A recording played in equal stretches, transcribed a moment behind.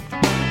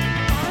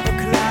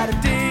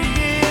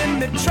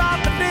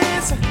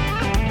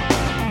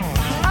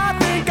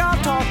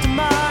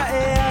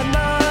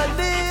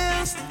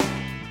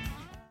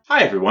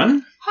Hi,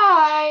 everyone.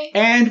 Hi.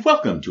 And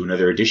welcome to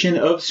another edition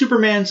of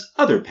Superman's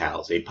Other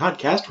Pals, a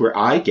podcast where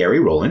I, Gary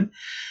Rowland,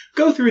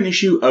 go through an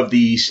issue of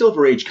the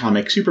Silver Age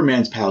comic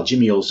Superman's pal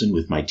Jimmy Olsen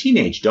with my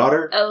teenage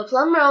daughter. Ella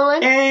Plum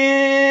Rowland.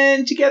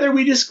 And together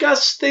we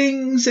discuss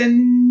things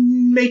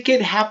and make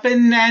it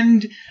happen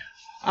and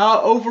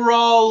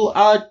overall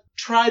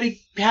try to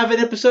have an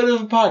episode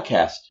of a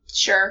podcast.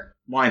 Sure.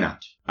 Why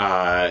not?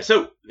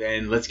 So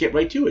then let's get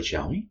right to it,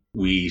 shall we?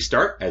 We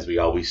start, as we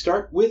always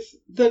start, with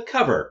the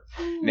cover.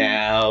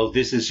 Now,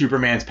 this is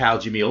Superman's pal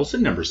Jimmy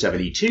Olsen, number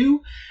 72,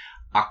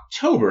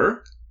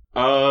 October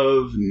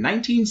of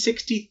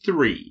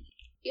 1963.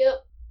 Yep.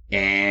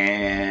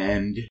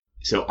 And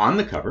so on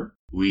the cover,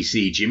 we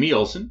see Jimmy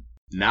Olsen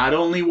not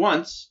only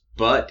once,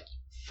 but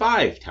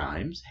 5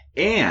 times.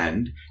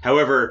 And,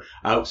 however,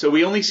 so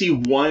we only see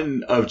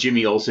one of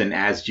Jimmy Olsen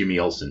as Jimmy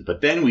Olsen,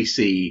 but then we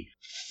see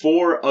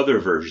 4 other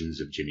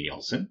versions of Jimmy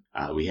Olsen.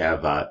 We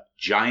have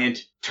Giant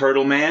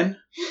Turtle Man,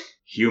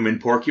 Human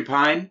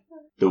Porcupine,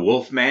 the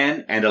Wolf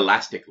Man, and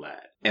Elastic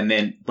Lad. And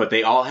then, but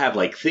they all have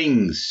like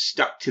things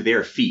stuck to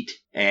their feet,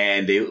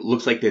 and it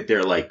looks like that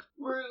they're like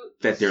Roots.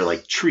 that they're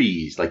like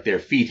trees, like their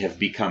feet have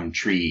become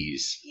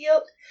trees.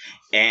 Yep.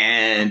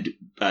 And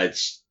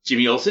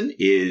Jimmy Olsen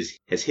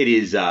has hit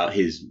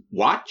his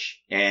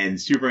watch, and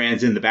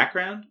Superman's in the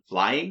background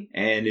flying,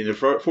 and in the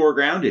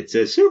foreground it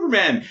says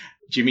Superman.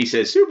 Jimmy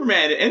says,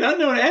 Superman, an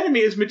unknown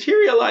enemy has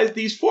materialized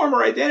these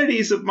former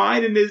identities of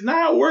mine and is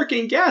now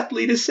working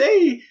ghastly to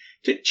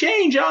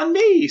change on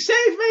me.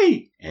 Save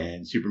me!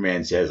 And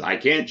Superman says, I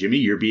can't, Jimmy.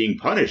 You're being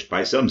punished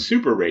by some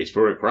super race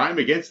for a crime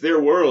against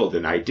their world,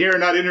 and I dare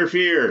not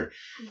interfere.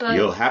 But,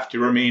 You'll have to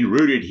remain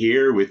rooted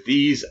here with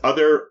these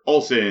other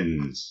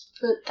Olsens.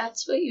 but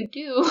that's what you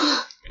do.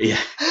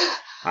 Yeah,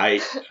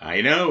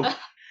 I know.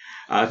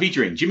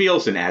 Featuring Jimmy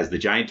Olsen as the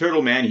Giant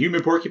Turtle Man,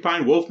 Human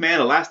Porcupine, Wolf Man,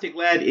 Elastic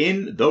Lad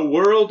in the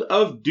world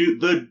of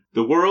the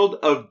world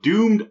of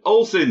doomed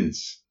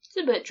Olsens. It's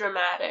a bit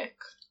dramatic.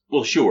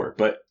 Well, sure,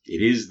 but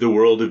it is the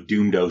world of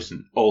doomed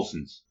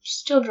Olsens.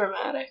 Still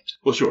dramatic.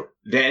 Well, sure.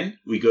 Then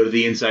we go to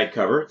the inside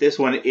cover. This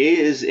one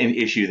is an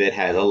issue that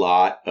has a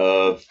lot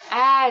of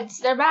Ads.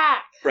 They're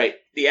back. Right.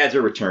 The ads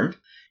are returned,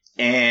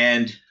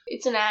 and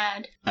It's an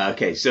ad.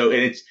 okay, so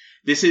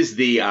this is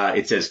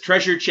it says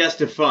Treasure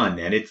Chest of Fun,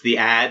 and it's the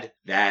ad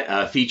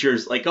that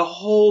features like a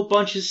whole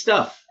bunch of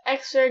stuff.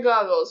 X-ray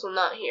goggles will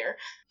not hear.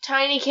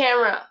 Tiny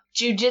camera.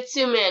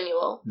 Jiu-jitsu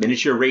manual.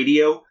 Miniature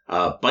radio,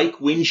 bike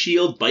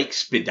windshield, bike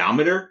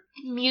speedometer,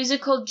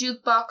 Musical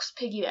jukebox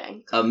piggy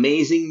bank.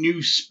 amazing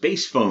new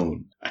space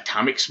phone,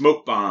 atomic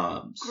smoke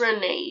bombs,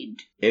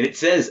 Grenade. and it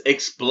says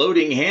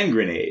exploding hand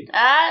grenade.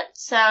 That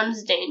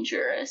sounds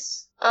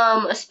dangerous.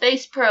 A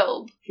space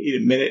probe.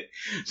 Wait a minute.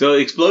 So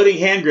exploding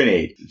hand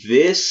grenade.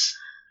 This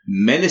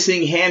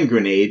menacing hand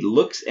grenade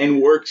looks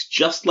and works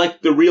just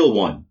like the real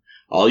one.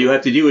 All you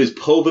have to do is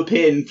pull the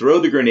pin, throw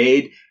the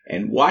grenade,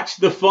 and watch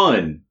the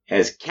fun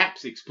as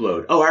caps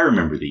explode. Oh, I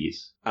remember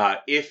these.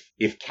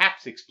 If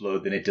caps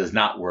explode, then it does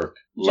not work.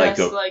 Just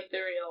like the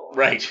real one.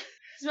 Right.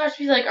 It's about to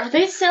be like, are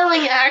they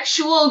selling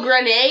actual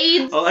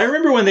grenades? Well, I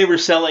remember when they were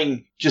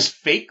selling just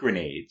fake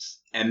grenades.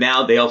 And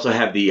now they also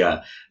have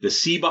the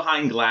see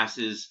behind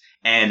glasses,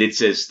 and it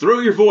says, throw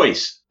your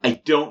voice. I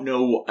don't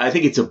know. I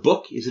think it's a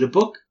book. Is it a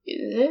book?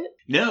 Is it?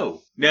 No.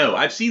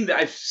 I've seen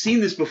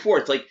this before.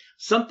 It's like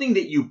something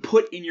that you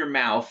put in your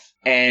mouth,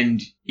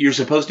 and you're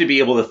supposed to be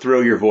able to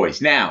throw your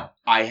voice. Now,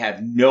 I have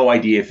no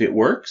idea if it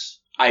works.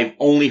 I've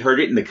only heard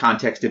it in the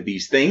context of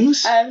these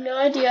things. I have no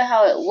idea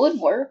how it would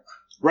work.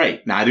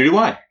 Right. Neither do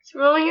I.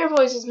 Throwing your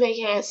voice is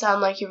making it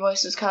sound like your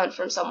voice is coming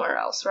from somewhere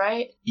else,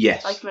 right?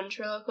 Yes. Like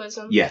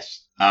ventriloquism?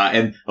 Yes.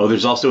 And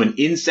there's also an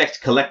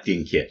insect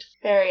collecting kit.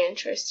 Very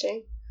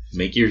interesting.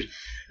 Make your,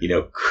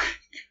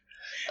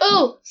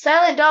 Ooh,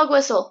 silent dog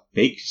whistle.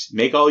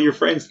 make all your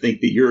friends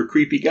think that you're a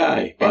creepy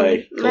guy by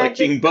And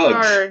collecting magic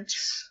bugs.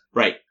 cards.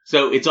 Right.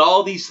 So it's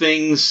all these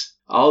things,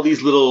 all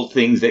these little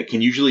things that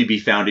can usually be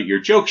found at your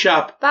joke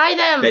shop Buy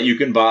them. that you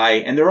can buy,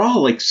 and they're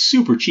all like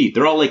super cheap.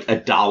 They're all like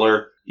 $1,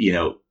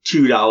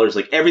 $2,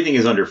 like everything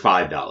is under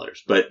 $5.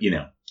 But,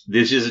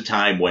 this is a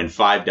time when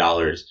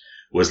 $5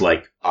 was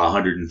like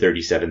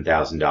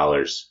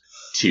 $137,000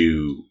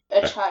 to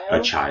a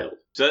child.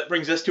 So that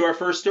brings us to our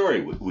first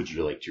story. Would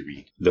you like to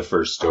read the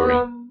first story?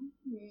 No.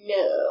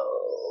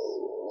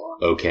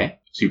 Okay.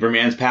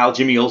 Superman's pal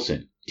Jimmy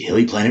Olsen.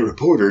 Daily Planet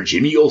reporter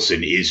Jimmy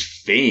Olsen is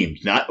famed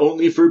not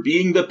only for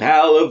being the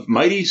pal of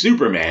mighty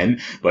Superman,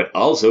 but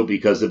also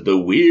because of the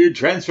weird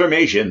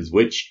transformations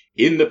which,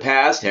 in the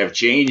past, have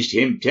changed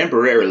him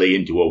temporarily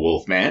into a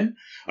wolfman,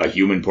 a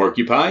human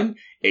porcupine,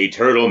 a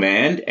turtle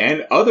man,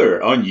 and other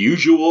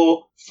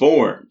unusual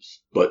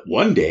forms. But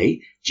one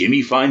day,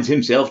 Jimmy finds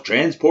himself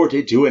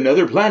transported to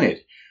another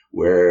planet,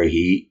 where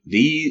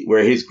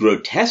his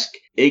grotesque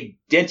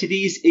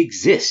identities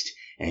exist,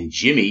 and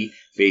Jimmy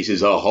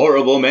faces a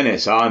horrible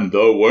menace on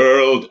the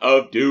world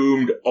of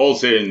doomed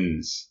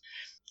Olsens.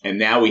 And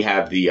now we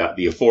have the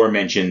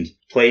aforementioned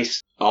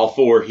place. All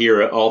four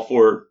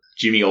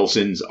Jimmy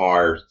Olsens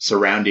are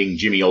surrounding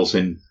Jimmy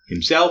Olsen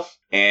himself.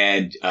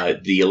 and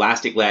the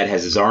Elastic Lad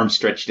has his arm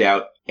stretched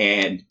out,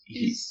 and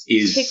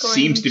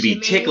seems to be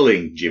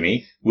tickling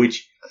Jimmy,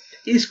 which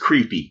is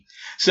creepy.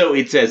 So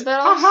it says,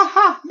 ha ha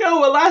ha,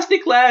 no,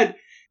 Elastic Lad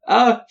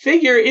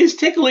figure is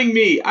tickling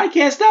me. I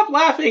can't stop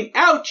laughing.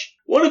 Ouch!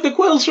 One of the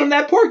quills from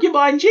that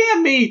porcupine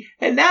jammed me,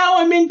 and now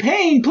I'm in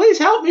pain. Please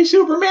help me,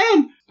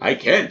 Superman. I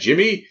can't,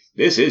 Jimmy.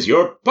 This is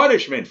your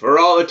punishment for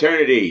all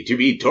eternity, to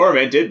be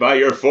tormented by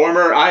your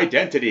former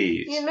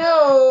identities. You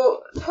know,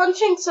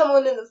 punching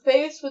someone in the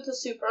face with a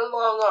super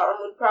long arm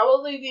would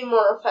probably be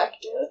more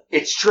effective.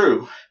 It's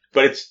true,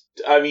 but it's,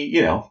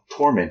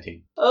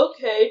 tormenting.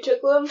 Okay,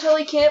 tickle him till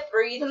he can't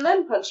breathe and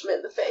then punch him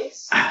in the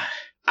face.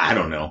 I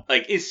don't know.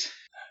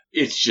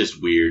 It's just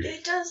weird.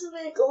 It doesn't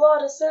make a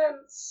lot of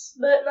sense,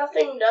 but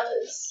nothing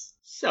does.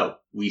 So,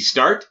 we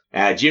start.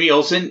 Jimmy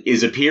Olsen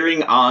is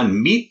appearing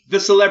on Meet the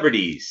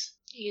Celebrities.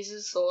 He's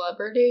a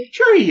celebrity?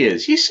 Sure he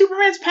is. He's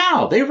Superman's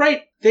pal. They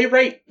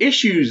write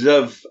issues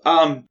of,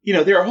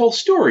 there are whole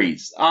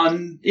stories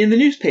in the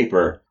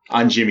newspaper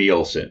on Jimmy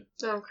Olsen.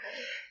 Okay.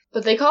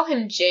 But they call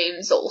him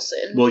James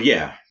Olsen. Well,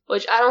 yeah.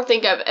 Which I don't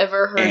think I've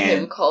ever heard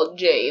him called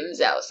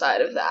James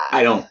outside of that.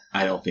 I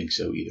don't think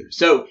so either.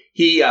 So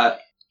he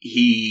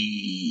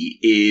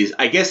is,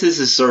 I guess this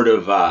is sort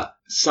of,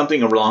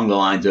 something along the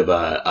lines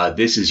of,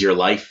 This Is Your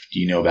Life.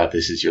 Do you know about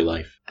This Is Your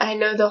Life? I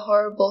know the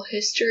Horrible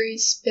History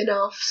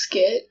spin-off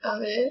skit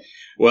of it.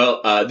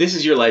 Well, This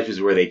Is Your Life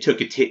is where they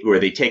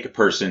take a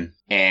person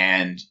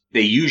and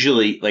they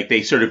usually,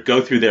 they sort of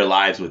go through their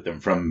lives with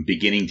them from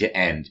beginning to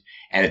end.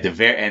 And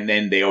and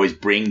then they always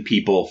bring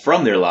people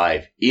from their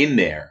life in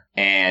there.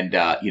 And,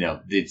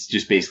 it's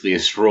just basically a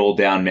stroll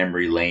down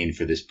memory lane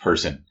for this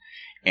person.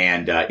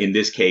 And, in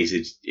this case,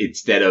 it's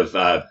instead of,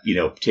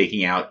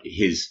 taking out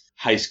his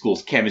high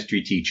school's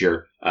chemistry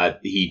teacher,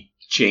 he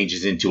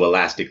changes into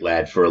Elastic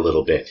Lad for a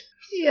little bit.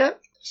 Yep.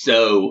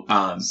 So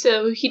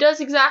he does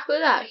exactly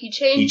that. He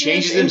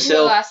changes himself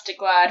into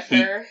Elastic Lad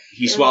for...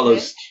 He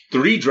swallows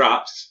 3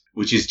 drops,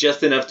 which is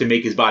just enough to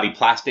make his body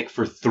plastic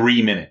for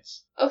 3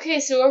 minutes.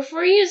 Okay, so if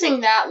we're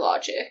using that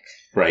logic...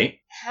 Right.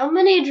 How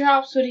many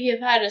drops would he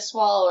have had to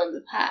swallow in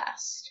the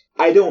past?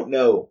 I don't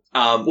know.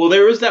 Well,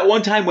 there was that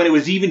one time when it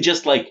was even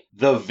just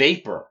the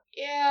vapor.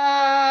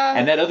 Yeah.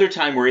 And that other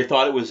time where he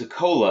thought it was a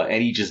cola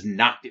and he just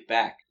knocked it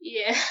back.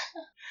 Yeah.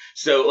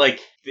 So,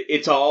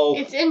 it's all...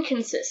 It's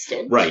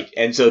inconsistent. Right.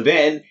 And so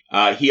then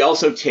he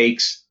also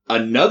takes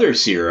another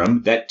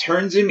serum that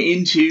turns him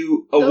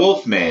into a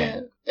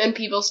Wolfman. And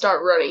people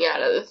start running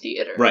out of the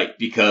theater. Right,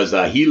 because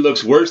he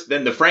looks worse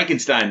than the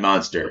Frankenstein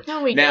monster.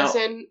 No, he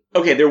doesn't.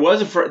 Okay, there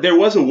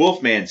was a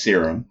Wolfman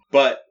serum,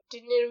 but...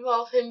 Didn't it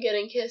involve him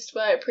getting kissed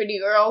by a pretty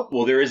girl?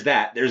 Well, there is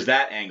that. There's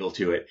that angle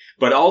to it.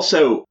 But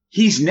also,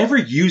 he's never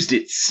used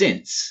it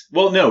since.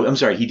 Well, no, I'm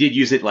sorry. He did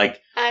use it,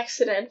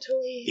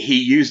 accidentally.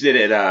 He used it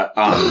at a...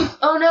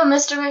 Oh, no,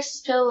 Mr. and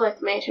Mrs.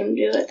 Pillick made him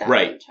do it that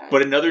one time.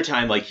 But another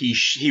time,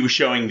 he was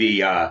showing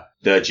the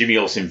Jimmy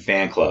Olsen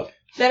fan club.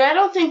 Then I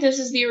don't think this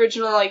is the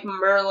original,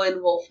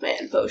 Merlin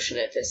Wolfman potion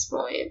at this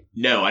point.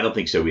 No, I don't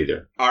think so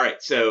either. All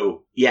right,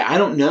 so, yeah, I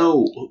don't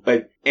know.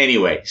 But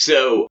anyway,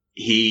 so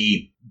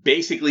he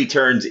basically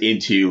turns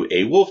into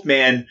a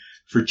Wolfman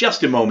for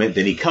just a moment,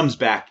 then he comes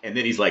back, and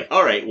then he's like,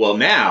 all right, well,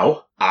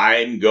 now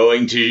I'm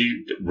going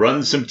to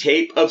run some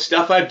tape of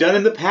stuff I've done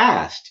in the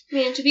past. I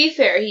mean, to be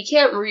fair, he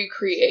can't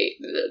recreate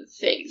the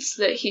things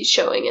that he's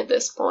showing at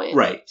this point.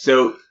 Right,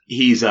 so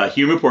he's a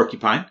human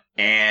porcupine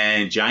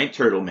and giant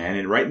turtle man,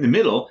 and right in the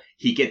middle,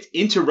 he gets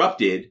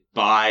interrupted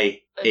by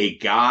a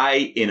guy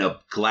in a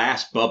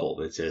glass bubble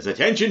that says,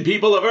 "Attention,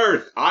 people of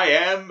Earth, I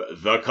am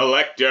the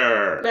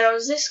Collector." Now,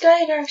 is this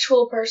guy an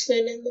actual person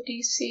in the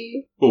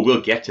DC? Well,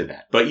 we'll get to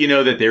that. But you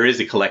know that there is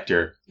a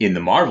Collector in the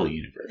Marvel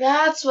Universe.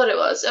 That's what it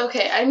was.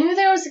 Okay, I knew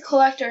there was a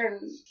Collector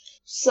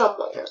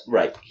somewhere.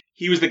 Right.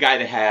 He was the guy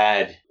that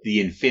had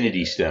the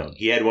Infinity Stone.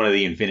 He had one of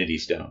the Infinity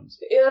Stones.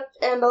 Yep,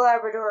 and a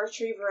Labrador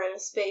Retriever in a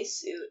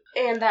spacesuit.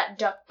 And that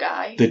duck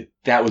guy.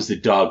 That was the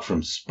dog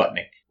from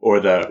Sputnik. Or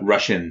the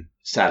Russian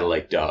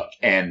satellite dog.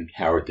 And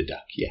Howard the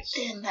Duck, yes.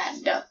 And that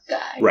duck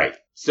guy. Right.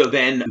 So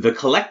then the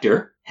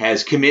Collector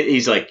has committed...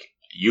 He's like,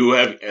 you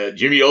have...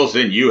 Jimmy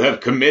Olsen, you have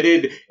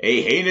committed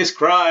a heinous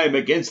crime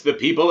against the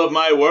people of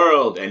my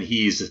world. And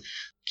he's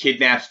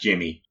kidnaps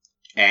Jimmy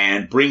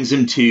and brings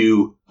him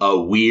to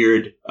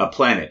a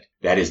planet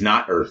that is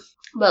not Earth.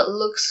 But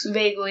looks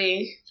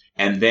vaguely...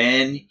 And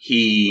then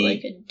he...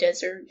 like a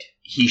desert.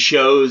 He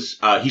shows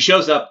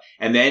up,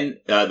 and then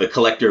the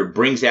Collector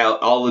brings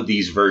out all of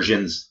these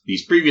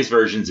previous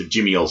versions of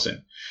Jimmy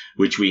Olsen,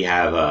 which we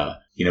have,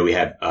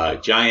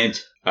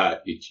 giant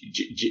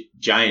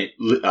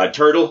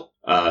turtle,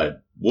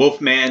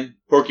 Wolfman,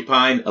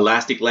 porcupine,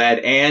 Elastic Lad,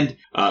 and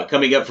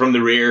coming up from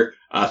the rear,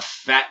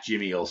 fat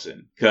Jimmy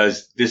Olsen,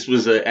 because this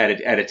was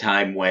at a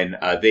time when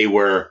they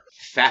were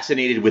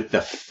fascinated with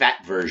the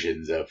fat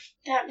versions of...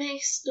 That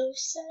makes no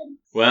sense.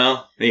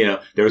 Well,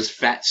 there was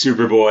Fat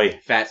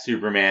Superboy, Fat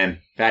Superman,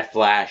 Fat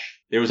Flash.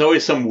 there was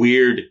always some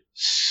weird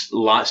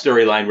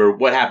storyline where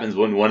what happens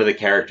when one of the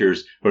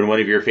characters, when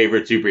one of your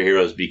favorite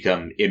superheroes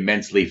become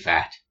immensely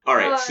fat. All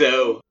right,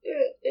 so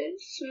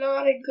it's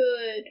not a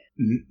good.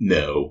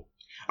 No.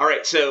 All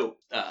right, so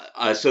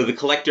the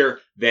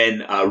Collector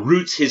then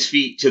roots his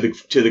feet to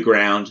the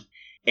ground,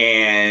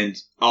 and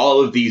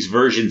all of these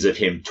versions of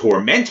him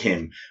torment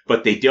him,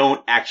 but they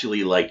don't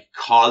actually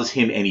cause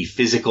him any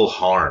physical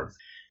harm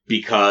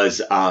because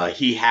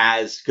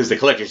the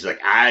Collector's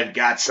like, I've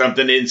got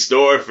something in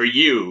store for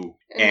you,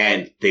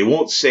 and they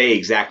won't say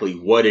exactly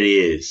what it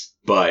is,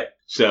 but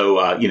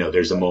so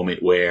there's a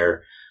moment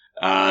where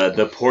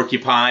the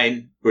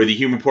porcupine or the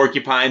human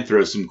porcupine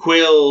throws some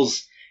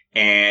quills.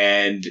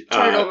 And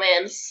Turtle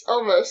Man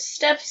almost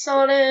steps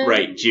on him.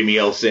 Right, Jimmy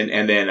Olsen,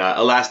 and then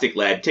Elastic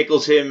Lad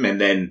tickles him, and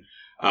then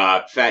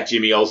Fat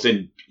Jimmy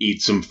Olsen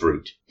eats some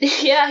fruit.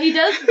 Yeah, he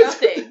does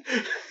nothing.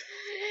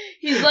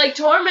 He's like,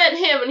 torment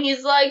him, and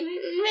he's like,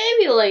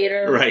 maybe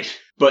later. Right,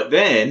 but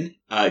then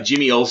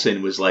Jimmy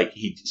Olsen was like,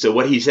 so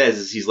what he says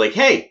is he's like,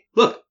 hey,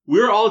 look,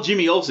 we're all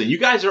Jimmy Olsen. You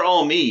guys are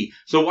all me.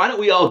 So why don't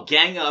we all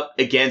gang up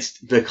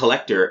against the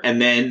Collector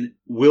and then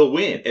we'll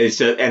win?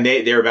 And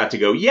they're about to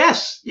go,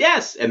 yes.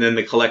 And then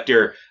the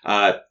Collector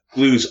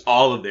glues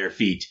all of their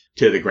feet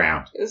to the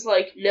ground. It's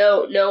like,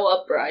 no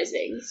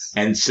uprisings.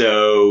 And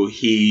so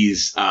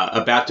he's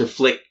about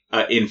to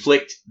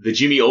inflict the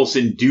Jimmy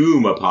Olsen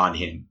doom upon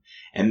him.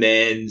 And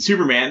then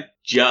Superman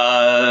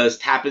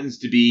just happens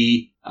to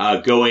be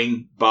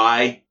going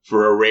by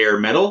for a rare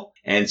metal.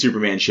 And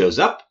Superman shows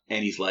up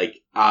and he's like,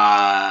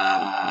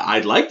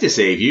 I'd like to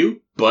save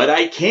you, but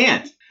I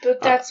can't.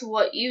 But that's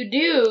what you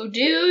do,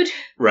 dude.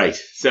 Right.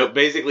 So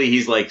basically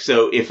he's like,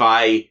 so if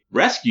I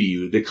rescue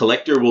you, the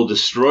Collector will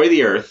destroy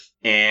the Earth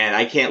and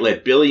I can't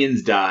let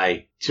billions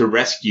die to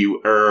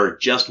rescue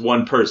just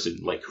one person.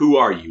 Like, who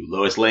are you,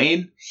 Lois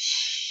Lane?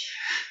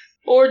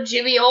 Or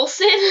Jimmy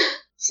Olsen?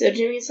 So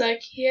Jimmy's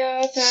like,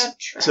 yeah, that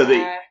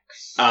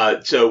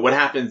tracks. So what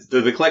happens,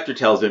 the Collector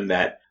tells him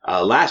that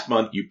last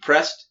month you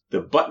pressed the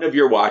button of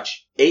your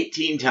watch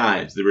 18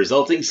 times. The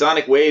resulting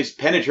sonic waves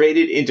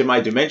penetrated into my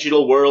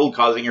dimensional world,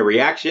 causing a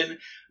reaction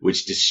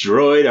which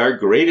destroyed our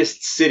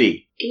greatest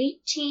city.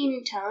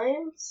 18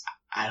 times?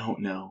 I don't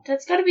know.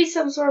 That's gotta be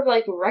some sort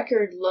of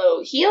record low.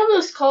 He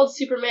almost called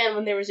Superman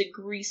when there was a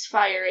grease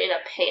fire in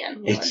a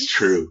pan once. It's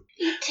true.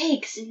 It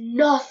takes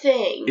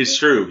nothing. It's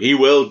true. He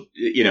will,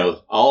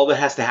 all that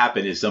has to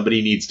happen is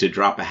somebody needs to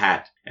drop a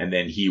hat and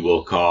then he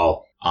will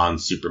call on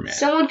Superman.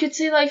 Someone could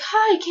say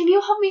hi, can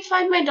you help me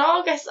find my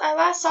dog? I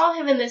last saw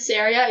him in this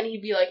area. And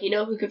he'd be like,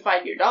 who could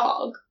find your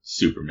dog?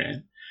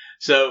 Superman.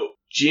 So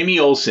Jimmy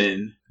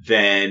Olsen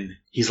then,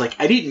 he's like,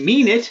 I didn't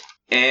mean it.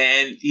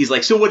 And he's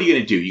like, so what are you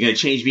going to do? You're going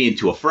to change me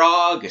into a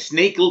frog, a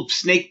snake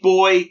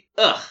boy?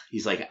 Ugh.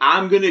 He's like,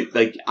 I'm going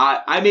to,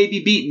 I may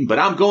be beaten, but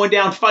I'm going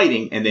down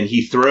fighting. And then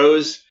he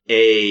throws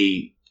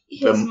his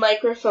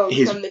microphone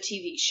from the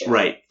TV show.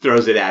 Right.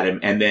 Throws it at him.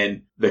 And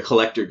then the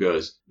Collector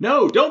goes,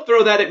 no, don't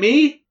throw that at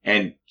me.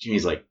 And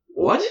Jimmy's like,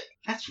 what?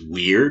 That's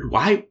weird.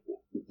 Why,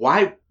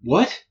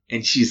 what?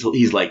 And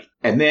he's like,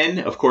 and then,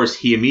 of course,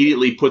 he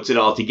immediately puts it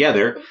all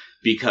together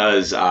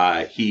because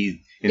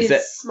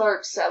it's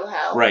smart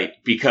somehow. Right.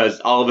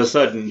 Because all of a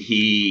sudden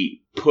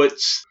he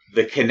puts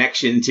the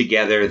connection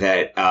together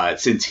that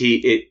since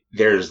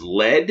there's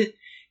lead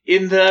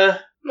in the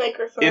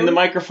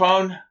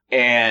microphone.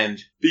 And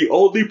the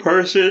only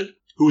person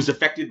who's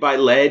affected by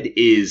lead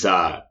is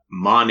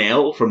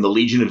Mon-El from the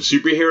Legion of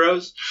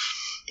Superheroes.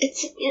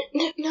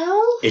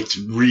 No? It's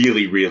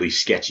really, really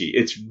sketchy.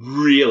 It's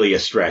really a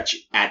stretch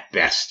at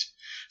best.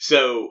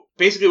 So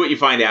basically what you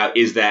find out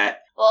is that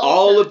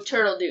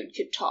Turtle Dude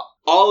could talk.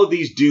 All of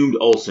these doomed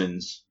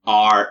Olsens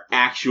are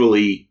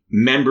actually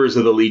members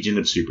of the Legion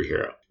of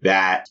Superhero.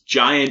 That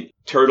giant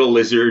turtle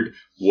lizard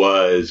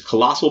was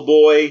Colossal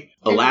Boy.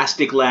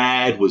 Elastic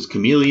Lad was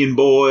Chameleon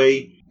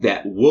Boy.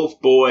 That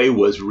Wolf Boy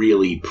was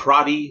really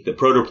Proddy, the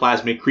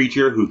protoplasmic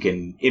creature who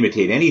can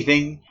imitate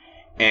anything.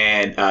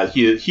 And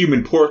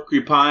Human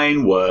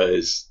Porcupine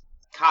was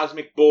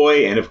Cosmic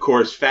Boy. And, of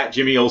course, Fat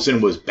Jimmy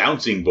Olsen was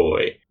Bouncing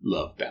Boy.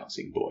 Love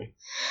Bouncing Boy.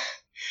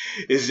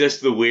 It's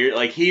just the weird...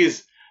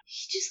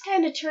 He just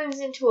kind of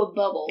turns into a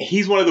bubble.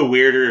 He's one of the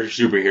weirder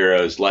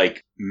superheroes,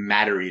 like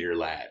Matter Eater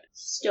Lad.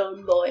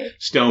 Stone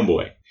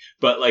Boy.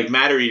 But,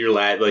 Matter Eater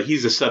Lad,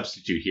 he's a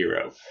substitute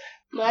hero.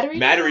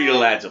 Matter Eater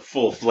Lad's a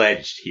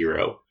full-fledged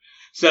hero.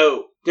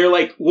 So they're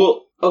like,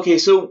 well, okay,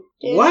 so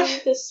what?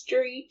 In the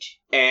street.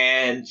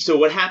 And so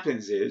what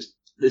happens is,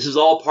 this is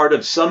all part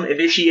of some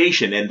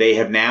initiation, and they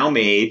have now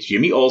made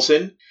Jimmy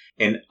Olsen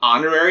an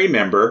honorary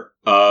member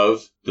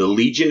of the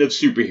Legion of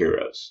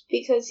Superheroes.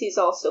 Because he's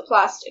also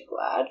Plastic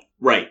Lad.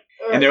 Right.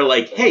 And they're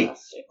like, hey,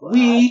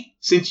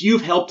 since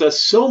you've helped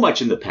us so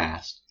much in the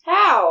past.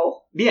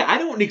 How? Yeah, I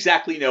don't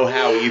exactly know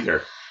how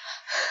either.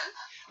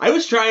 I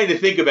was trying to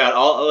think about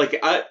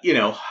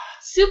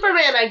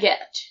Superman I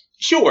get.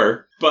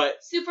 Sure, but...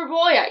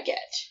 Superboy I get.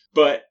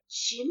 But...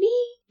 Jimmy?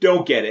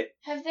 Don't get it.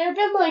 Have there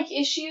been,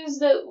 issues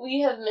that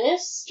we have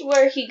missed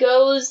where he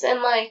goes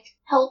and,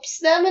 helps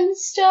them and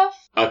stuff.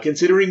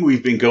 Considering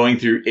we've been going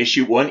through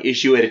one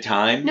issue at a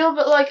time. No,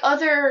 but like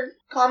other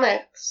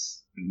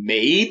comics.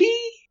 Maybe?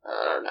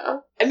 I don't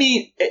know. I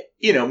mean,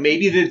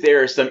 maybe that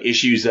there are some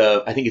issues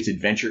of, I think it's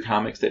Adventure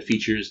Comics that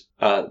features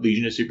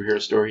Legion of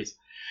Superhero stories.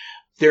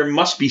 There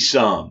must be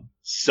some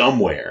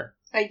somewhere.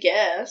 I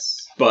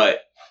guess.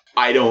 But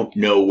I don't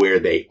know where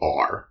they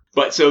are.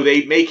 But so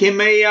they make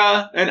him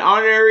an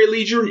honorary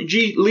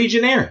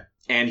legionnaire.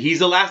 And he's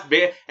the last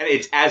bit, and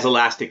it's as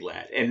Elastic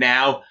Lad. And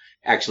now,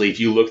 actually, if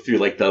you look through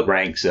like the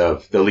ranks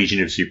of the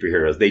Legion of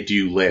Superheroes, they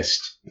do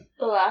list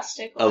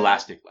Elastic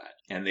Lad.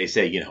 And they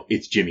say,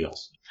 it's Jimmy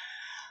Olsen.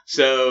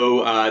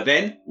 So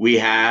then we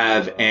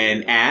have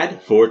an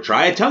ad for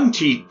Try a Tongue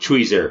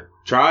Tweezer.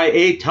 Try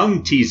a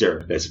tongue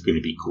teaser. That's going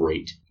to be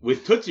great.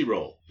 With Tootsie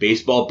Roll.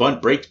 Baseball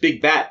bunt breaks big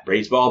bat.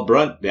 Baseball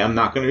bunt. I'm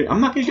not going to do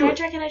it.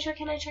 Can I try?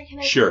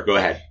 Sure, go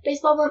ahead.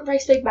 Baseball bunt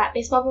breaks big bat.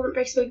 Baseball bunt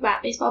breaks big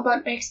bat. Baseball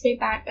bunt breaks big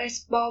bat.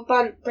 Baseball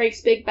bunt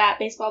breaks big bat.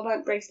 Baseball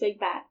bunt breaks big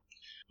bat.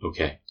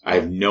 Okay. I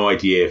have no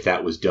idea if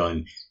that was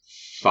done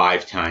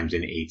 5 times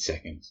in 8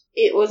 seconds.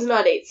 It was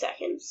not 8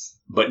 seconds.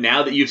 But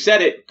now that you've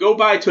said it, go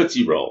buy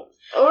Tootsie Roll.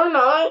 Or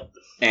not.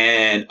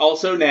 And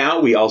also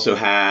now we also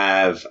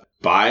have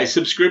buy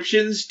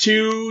subscriptions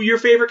to your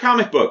favorite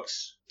comic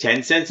books.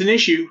 10 cents an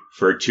issue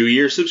for a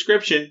 2-year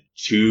subscription.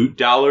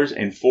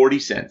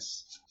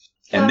 $2.40.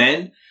 And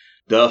then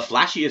the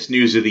flashiest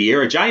news of the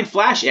year, a Giant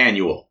Flash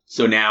annual.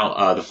 So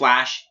now the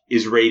Flash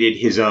is rated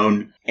his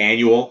own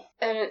annual.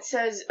 And it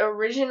says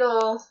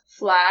original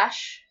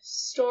Flash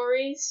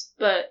stories,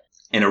 but...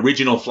 An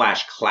original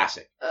Flash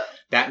classic. Oh.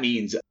 That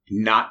means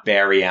not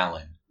Barry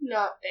Allen.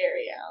 Not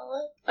Barry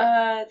Allen.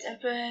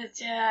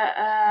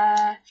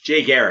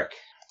 Jay Garrick.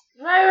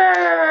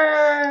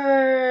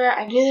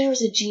 I knew there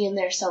was a G in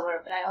there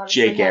somewhere, but I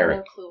honestly Jay Garrick.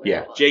 had no clue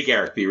where it was. Jay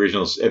Garrick, the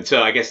original.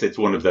 So I guess it's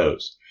one of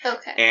those.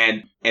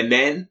 Okay. And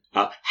then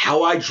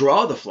How I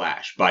Draw the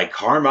Flash by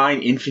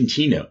Carmine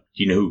Infantino.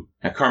 You know who?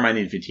 Now, Carmine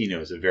Infantino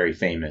is a very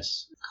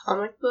famous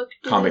comic book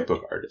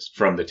artist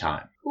from the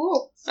time.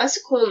 Cool. That's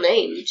a cool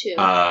name, too.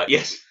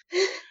 Yes.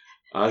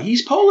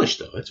 He's Polish,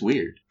 though. That's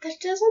weird.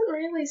 That doesn't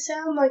really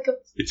sound like a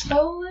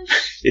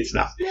Polish It's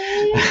not.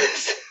 name.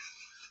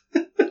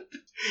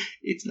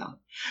 It's not.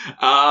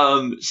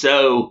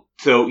 So,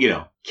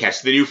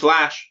 catch the new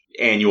Flash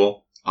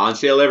annual on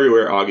sale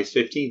everywhere, August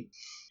 15th.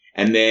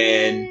 And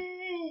then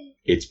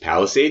it's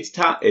Palisades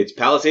Park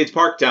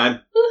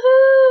time.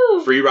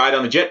 Woohoo! Free ride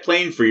on the jet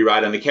plane, free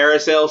ride on the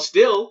carousel,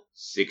 still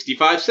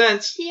 65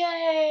 cents.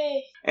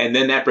 Yay! And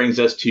then that brings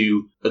us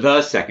to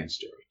the second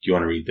story. Do you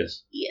want to read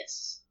this?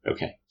 Yes.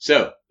 Okay.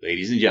 So,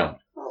 ladies and gentlemen,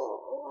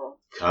 Aww.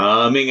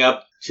 coming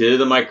up to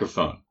the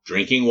microphone,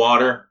 drinking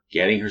water,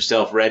 getting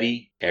herself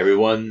ready,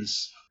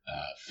 everyone's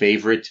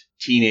favorite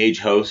teenage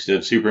host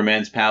of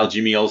Superman's Pal,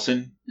 Jimmy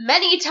Olsen.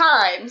 Many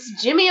times,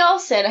 Jimmy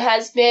Olsen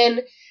has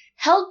been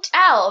helped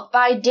out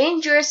by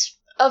dangerous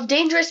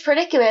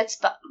predicaments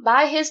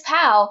by his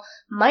pal,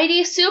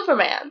 Mighty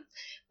Superman.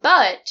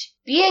 But,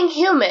 being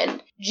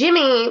human,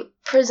 Jimmy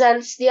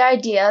presents the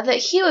idea that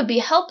he would be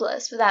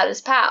helpless without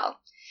his pal.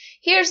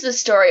 Here's the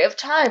story of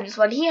times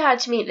when he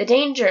had to meet the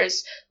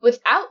dangers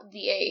without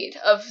the aid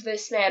of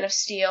this Man of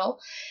Steel,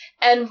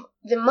 and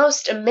the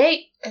most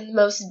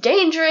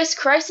dangerous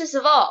crisis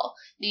of all,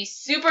 the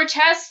super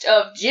test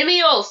of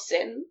Jimmy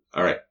Olsen.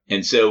 All right.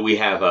 And so we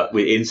have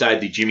inside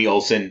the Jimmy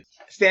Olsen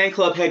fan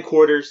club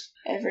headquarters.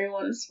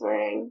 Everyone's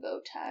wearing bow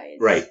ties.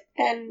 Right.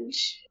 And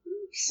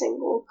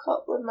single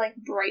cut with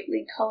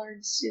brightly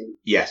colored suit.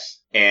 Yes.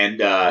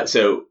 And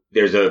so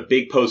there's a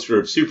big poster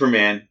of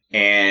Superman,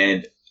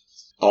 and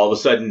all of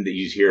a sudden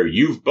you hear,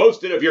 "You've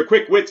boasted of your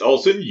quick wits,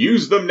 Olsen.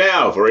 Use them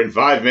now, for in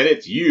 5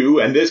 minutes you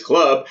and this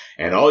club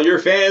and all your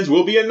fans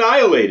will be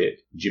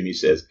annihilated." Jimmy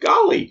says,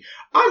 "Golly,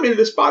 I'm in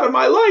the spot of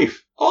my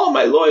life. All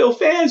my loyal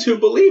fans who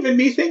believe in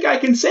me think I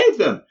can save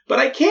them, but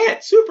I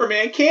can't.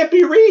 Superman can't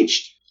be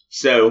reached."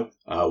 So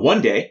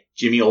one day,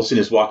 Jimmy Olsen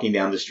is walking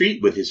down the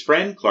street with his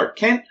friend Clark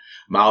Kent,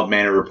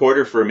 mild-mannered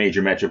reporter for a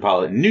major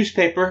metropolitan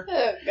newspaper,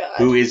 Oh, God.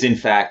 who is in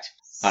fact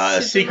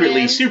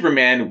secretly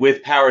Superman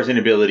with powers and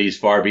abilities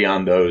far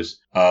beyond those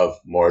of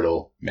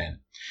mortal men.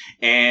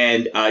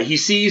 And he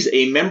sees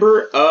a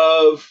member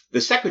of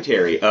the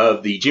secretary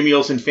of the Jimmy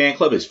Olsen fan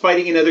club is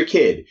fighting another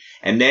kid.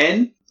 And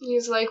then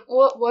he's like,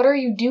 what are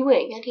you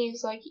doing? And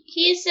he's like,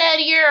 he said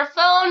you're a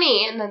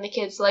phony. And then the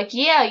kid's like,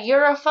 yeah,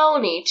 you're a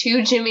phony,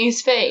 to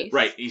Jimmy's face.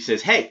 Right. He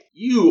says, hey,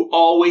 you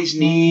always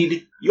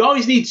need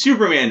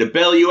Superman to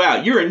bail you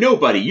out. You're a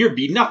nobody. You'd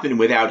be nothing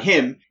without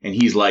him. And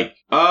he's like,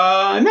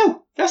 no,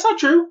 that's not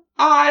true.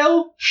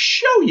 I'll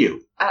show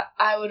you.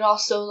 I would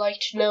also like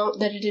to note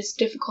that it is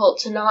difficult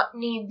to not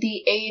need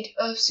the aid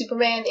of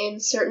Superman in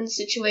certain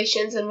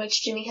situations in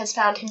which Jimmy has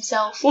found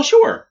himself. Well,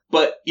 sure.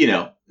 But,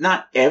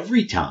 not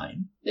every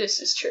time. This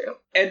is true.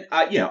 And,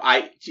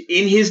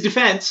 in his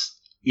defense,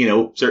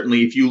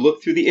 certainly if you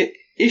look through the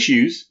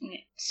issues,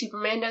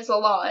 Superman does a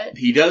lot.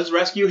 He does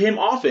rescue him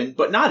often,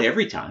 but not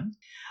every time.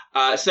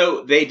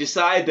 So they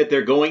decide that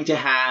they're going to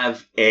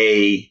have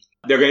they're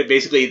going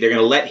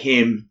to let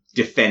him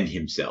defend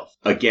himself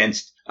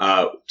against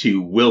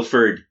to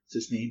Wilford. What's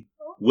his name?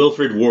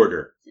 Wilford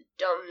Warder.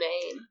 Dumb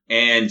name.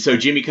 And so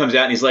Jimmy comes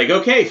out and he's like,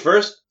 okay,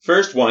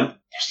 first one.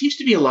 There seems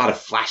to be a lot of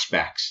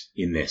flashbacks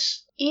in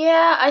this.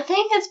 Yeah, I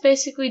think it's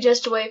basically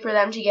just a way for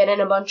them to get in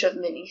a bunch of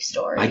mini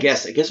stories. I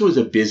guess it was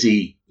a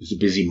busy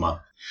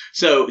month.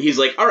 So he's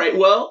like, all right,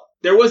 well,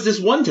 there was this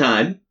one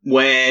time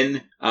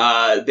when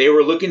they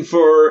were looking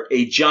for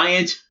a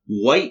giant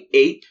white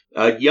ape,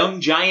 a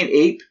young giant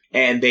ape,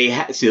 and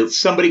so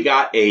somebody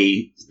got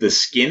the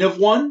skin of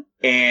one,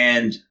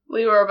 and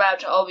we were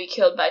about to all be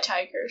killed by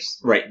tigers.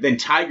 Right. Then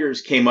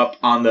tigers came up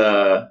on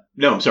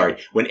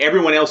when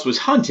everyone else was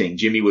hunting,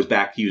 Jimmy was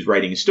back, he was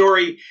writing a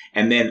story,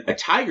 and then a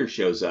tiger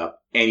shows up,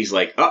 and he's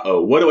like,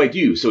 uh-oh, what do I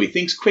do? So he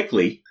thinks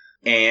quickly,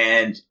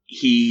 and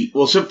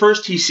so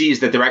first he sees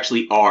that there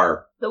actually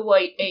are the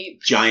white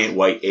apes. Giant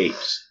white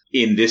apes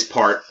in this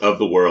part of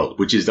the world,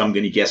 which is, I'm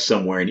going to guess,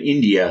 somewhere in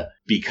India,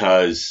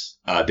 because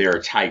there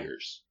are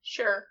tigers.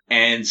 Sure.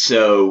 And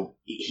so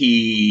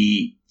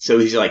he's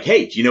like,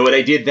 hey, do you know what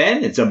I did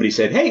then? And somebody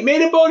said, hey,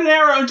 made a bow and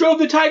arrow and drove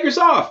the tigers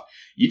off.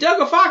 You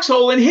dug a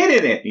foxhole and hid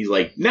in it. And he's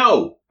like,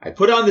 no, I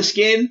put on the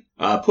skin,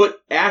 put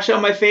ash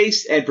on my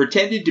face, and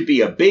pretended to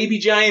be a baby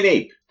giant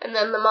ape. And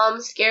then the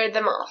mom scared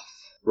them off.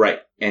 Right.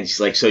 And she's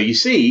like, so you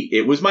see,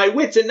 it was my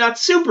wits and not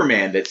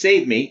Superman that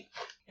saved me.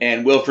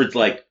 And Wilford's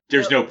like,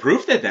 there's no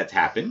proof that that's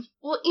happened.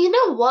 Well, you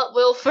know what,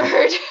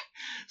 Wilford?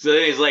 So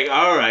then he's like,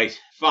 all right,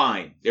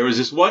 fine. There was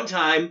this one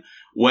time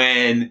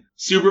when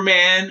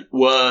Superman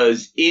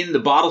was in the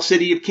bottle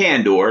city of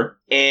Kandor,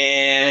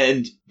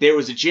 and there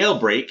was a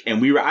jailbreak,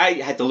 and I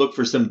had to look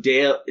for some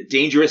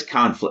dangerous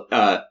convicts,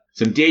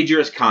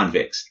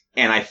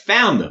 and I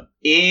found them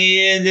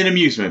in an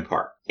amusement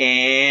park,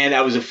 and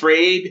I was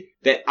afraid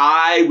that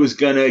I was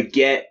gonna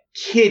get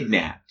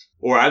kidnapped,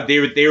 or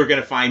they were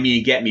gonna find me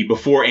and get me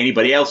before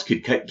anybody else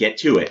could get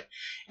to it.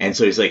 And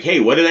so he's like, hey,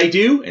 what did I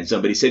do? And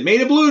somebody said,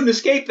 made a balloon and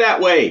escaped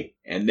that way.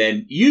 And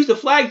then used a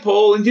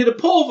flagpole and did a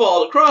pole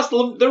vault across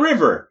the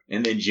river.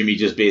 And then Jimmy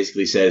just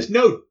basically says,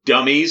 no,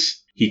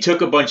 dummies. He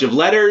took a bunch of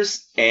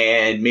letters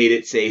and made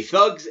it say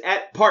thugs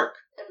at park.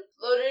 And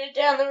floated it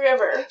down the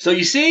river. So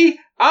you see,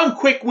 I'm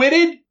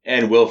quick-witted.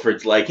 And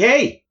Wilford's like,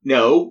 hey,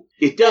 no,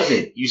 it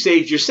doesn't. You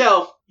saved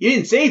yourself. You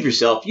didn't save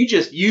yourself. You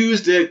just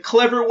used a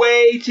clever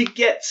way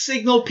to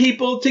signal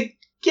people to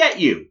get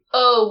you.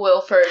 Oh,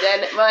 Wilford,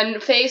 and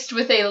when faced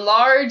with a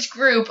large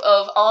group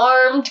of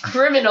armed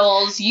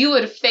criminals, you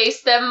would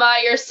face them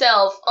by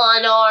yourself,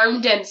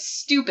 unarmed and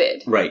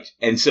stupid. Right.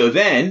 And so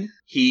then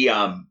he's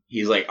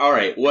like, all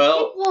right, well, I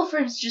think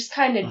Wilford's just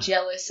kind of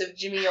jealous of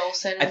Jimmy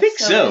Olsen. I think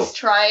so. He's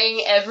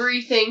trying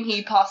everything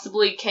he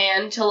possibly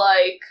can to,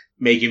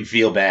 make him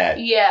feel bad.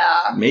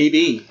 Yeah.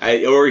 Maybe.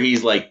 Or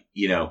he's like,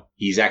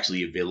 he's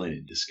actually a villain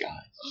in disguise.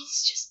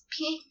 He's just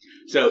being...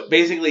 So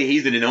basically,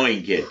 he's an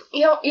annoying kid.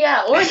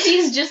 Yeah, or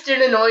he's just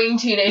an annoying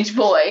teenage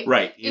boy.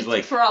 Right. He's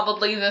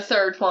probably the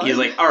third one. He's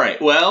like, all right,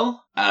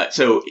 well,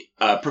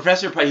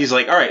 Professor Potter, he's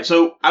like, all right,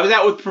 so I was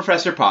out with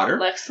Professor Potter.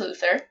 Lex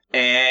Luthor.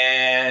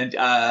 And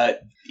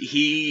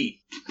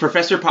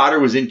Professor Potter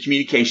was in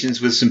communications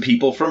with some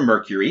people from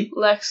Mercury.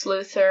 Lex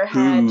Luthor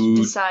had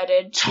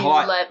decided to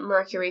let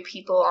Mercury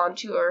people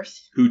onto Earth.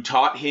 Who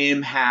taught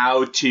him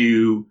how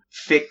to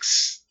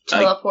fix...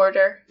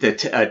 teleporter.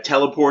 A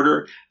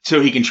teleporter, so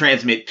he can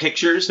transmit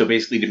pictures, so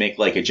basically to make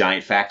like a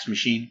giant fax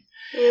machine.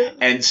 Yeah.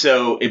 And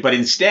so, but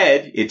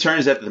instead, it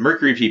turns out that the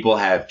Mercury people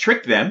have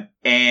tricked them,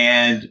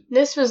 and...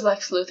 This was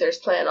Lex Luthor's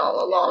plan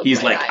all along.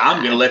 He's like, I'm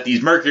going to let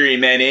these Mercury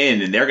men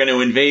in, and they're going to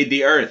invade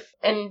the Earth.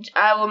 And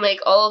I will make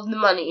all of the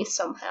money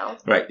somehow.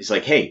 Right. He's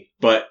like, hey,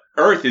 but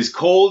Earth is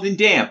cold and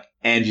damp.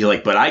 And he's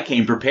like, but I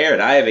came prepared.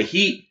 I have a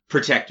heat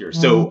protector.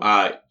 Mm-hmm.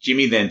 So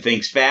Jimmy then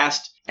thinks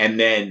fast, and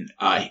then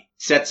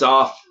sets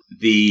off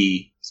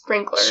the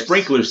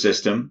sprinkler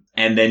system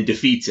and then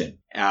defeats him.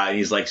 And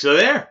he's like, so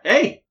there,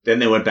 hey. Then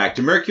they went back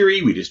to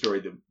Mercury. We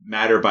destroyed the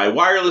matter by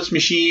wireless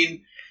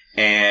machine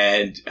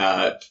and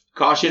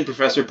cautioned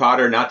Professor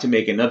Potter not to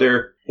make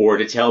another or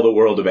to tell the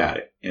world about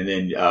it. And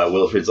then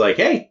Wilfred's like,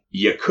 hey,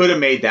 you could have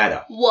made that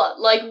up. What,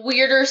 like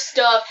weirder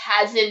stuff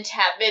hasn't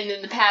happened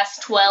in the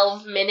past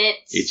 12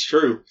 minutes? It's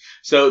true.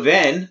 So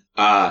then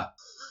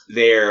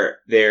their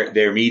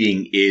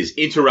meeting is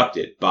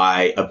interrupted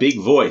by a big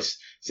voice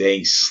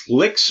saying,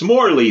 Slick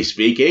Smorley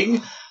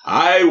speaking.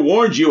 I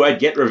warned you I'd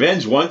get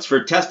revenge once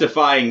for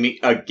testifying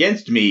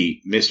against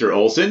me, Mr.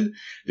 Olsen.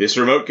 This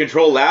remote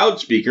control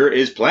loudspeaker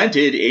is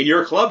planted in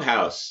your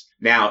clubhouse.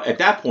 Now, at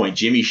that point,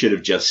 Jimmy should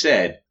have just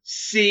said,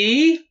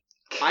 see?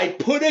 I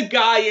put a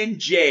guy in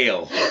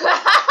jail.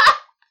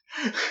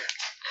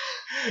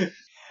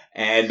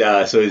 And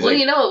so he's well,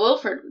 you know what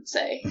Wilford would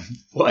say.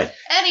 What?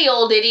 Any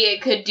old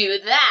idiot could do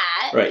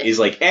that. Right. He's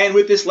like, and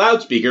with this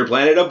loudspeaker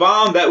planted a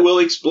bomb that will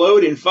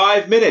explode in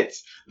 5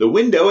 minutes. The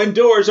window and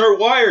doors are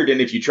wired, and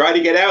if you try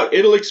to get out,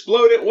 it'll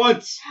explode at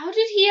once. How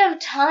did he have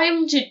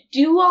time to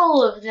do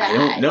all of that? I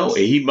don't know.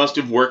 He must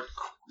have worked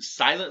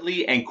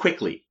silently and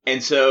quickly.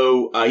 And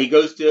so he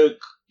goes to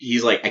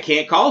he's like, I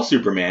can't call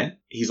Superman.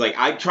 He's like,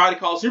 I try to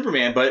call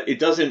Superman, but it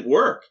doesn't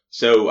work.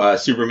 So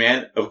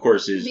Superman, of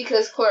course, is...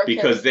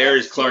 Because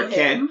there's Clark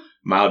Kent,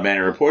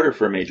 mild-mannered reporter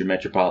for a major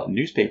metropolitan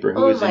newspaper,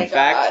 who is, in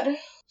fact,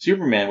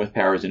 Superman with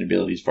powers and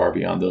abilities far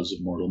beyond those of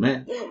mortal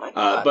men. Oh, my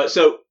God. But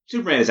so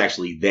Superman is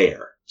actually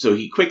there. So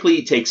he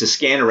quickly takes a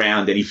scan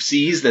around, and he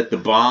sees that the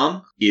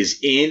bomb is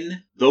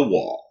in the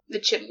wall. The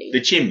chimney.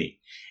 The chimney.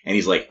 And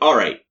he's like, all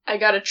right. I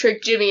gotta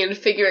trick Jimmy into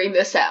figuring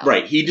this out.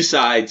 Right. He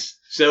decides.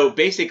 So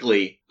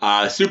basically,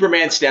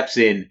 Superman steps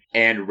in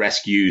and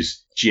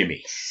rescues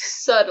Jimmy.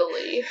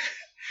 Subtly,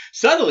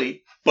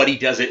 but he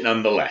does it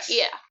nonetheless.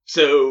 Yeah.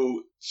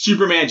 So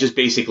Superman just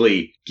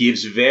basically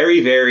gives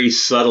very, very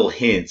subtle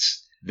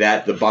hints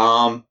that the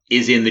bomb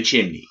is in the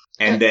chimney.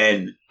 And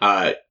then...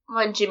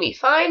 when Jimmy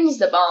finds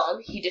the bomb,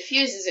 he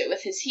defuses it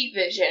with his heat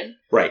vision.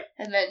 Right.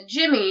 And then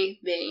Jimmy,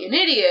 being an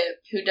idiot,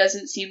 who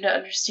doesn't seem to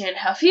understand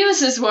how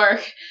fuses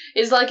work,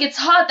 is like, it's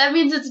hot, that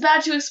means it's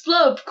about to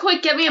explode.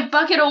 Quick, get me a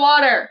bucket of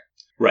water.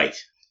 Right.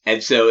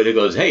 And so it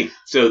goes, hey,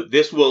 so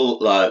this will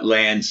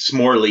land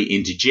Smorley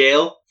into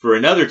jail for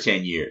another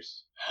 10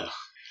 years.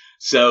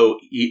 So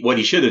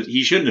he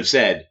shouldn't have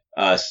said,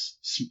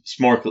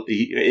 Smorley,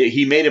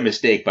 he made a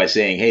mistake by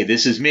saying, hey,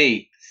 this is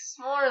me.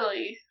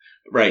 Smorley.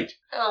 Right.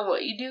 Oh,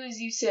 what you do is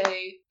you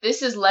say,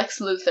 this is Lex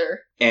Luthor.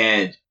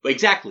 And,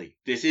 exactly,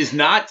 this is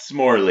not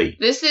Smorley.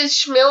 This is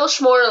Schmill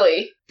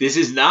Schmorley. This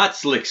is not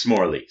Slick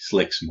Smorley.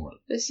 Slick Smorley.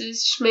 This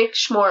is Schmick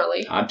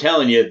Schmorley. I'm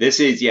telling you, this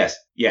is, yes,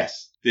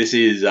 this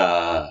is,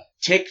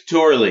 Tick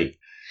Torley.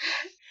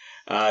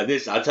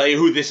 I'll tell you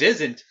who this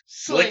isn't.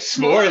 Slick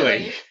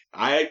Smorley.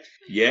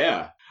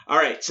 Yeah.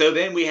 Alright, so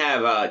then we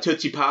have,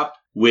 Tootsie Pop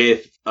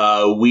with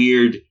a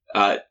weird,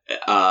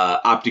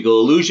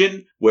 optical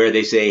illusion where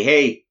they say,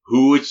 hey,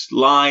 whose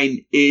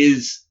line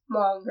is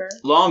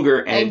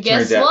longer, and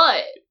guess turns out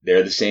what?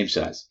 They're the same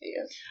size.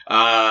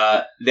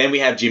 Yeah. Then we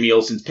have Jimmy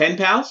Olsen's Pen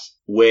Pals,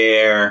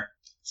 where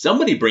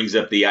somebody brings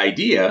up the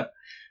idea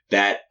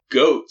that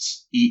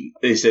goats eat,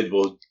 they said,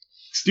 well,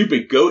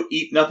 stupid goat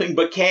eat nothing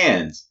but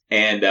cans.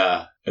 And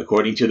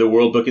according to the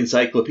World Book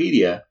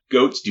Encyclopedia,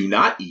 goats do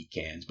not eat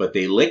cans, but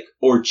they lick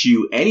or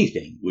chew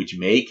anything which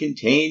may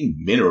contain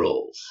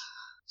minerals.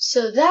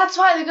 So that's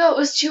why the goat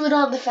was chewing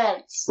on the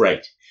fence.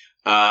 Right.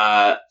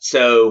 And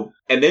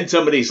then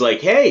somebody's like,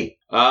 hey,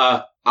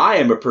 I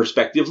am a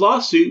prospective law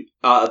student,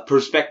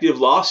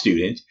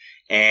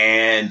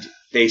 and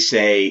they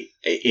say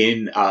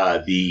in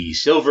the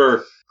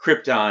Silver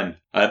Krypton,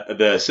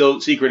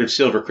 Secret of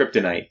Silver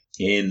Kryptonite,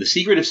 in the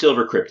Secret of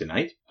Silver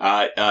Kryptonite,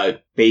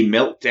 they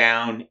melt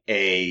down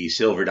a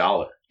silver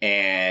dollar,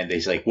 and they're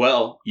like,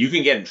 well, you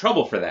can get in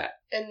trouble for that.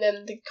 And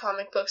then the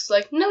comic book's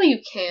like, no, you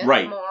can't,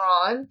 right.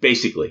 moron.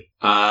 Basically.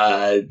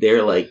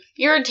 They're like...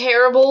 You're a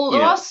terrible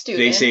law student.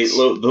 They say,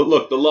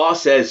 look, the law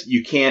says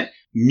you can't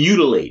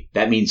mutilate.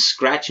 That means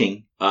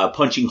scratching,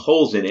 punching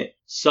holes in it,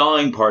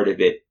 sawing part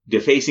of it,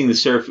 defacing the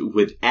surface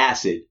with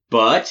acid,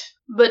 but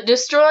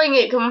destroying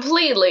it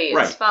completely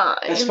is fine.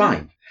 That's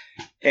fine.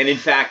 And in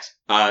fact,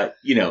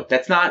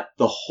 that's not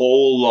the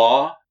whole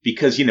law,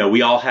 because,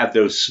 we all have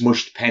those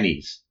smushed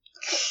pennies.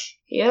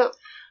 Yep.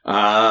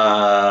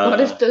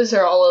 What if those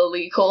are all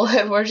illegal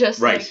and we're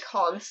just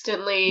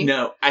constantly...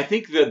 No, I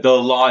think that the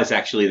law is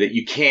actually that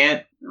you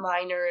can't...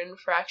 Minor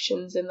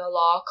infractions in the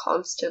law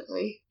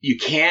constantly. You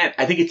can't...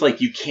 I think it's like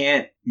you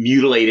can't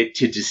mutilate it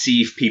to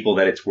deceive people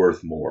that it's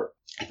worth more.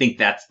 I think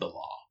that's the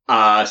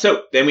law.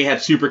 So then we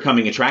have super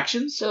coming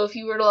attractions. So if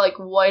you were to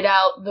white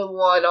out the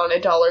 1 on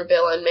a dollar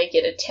bill and make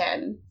it a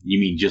 10. You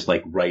mean just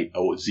write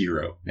a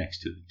 0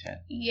 next to the 10?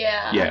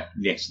 Yeah. Yeah,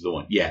 next to the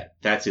 1. Yeah,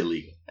 that's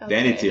illegal. Okay.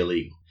 Then it's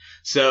illegal.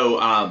 So,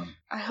 I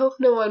hope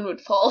no one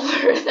would fall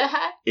for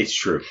that. It's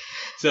true.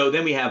 So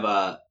then we have,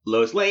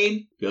 Lois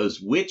Lane goes,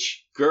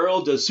 which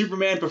girl does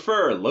Superman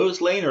prefer, Lois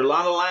Lane or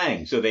Lana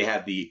Lang? So they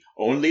have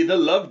only the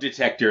love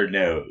detector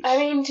knows. I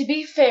mean, to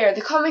be fair,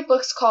 the comic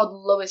book's called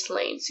Lois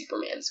Lane,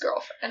 Superman's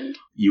girlfriend.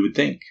 You would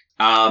think.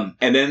 And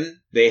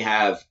then they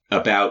have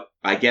about,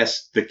 I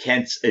guess, the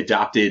Kents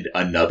adopted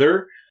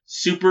another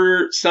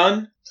super son.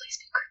 Please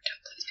be crypto.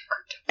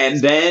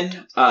 And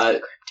then,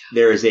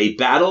 there is a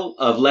battle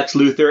of Lex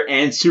Luthor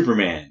and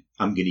Superman.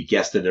 I'm going to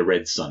guess that a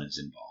red sun is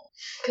involved.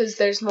 Because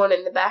there's one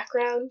in the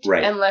background.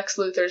 Right. And Lex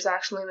Luthor's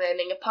actually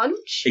landing a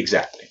punch.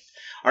 Exactly.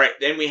 All right,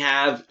 then we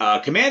have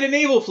Command and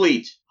Naval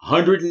Fleet.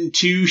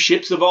 102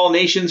 ships of all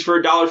nations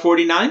for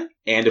 $1.49.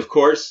 And, of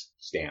course,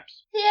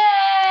 stamps.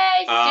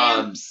 Yay!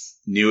 Stamps.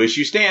 New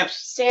issue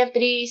stamps.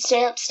 Stampity,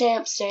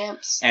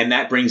 stamps. And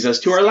that brings us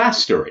to our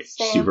last story.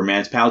 Stamp.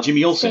 Superman's pal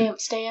Jimmy Olsen.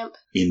 Stamp.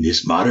 In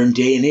this modern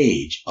day and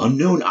age,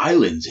 unknown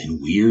islands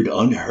and weird,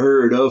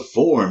 unheard of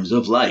forms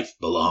of life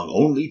belong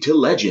only to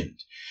legend.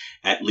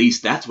 At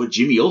least that's what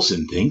Jimmy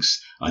Olsen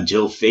thinks,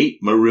 until fate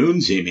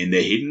maroons him in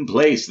the hidden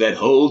place that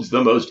holds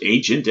the most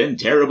ancient and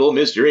terrible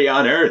mystery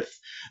on Earth.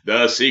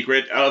 The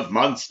Secret of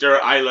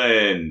Monster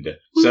Island.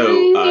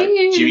 So,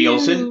 Jimmy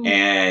Olsen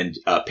and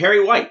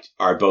Perry White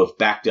are both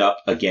backed up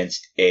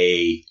against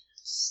a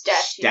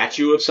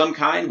statue of some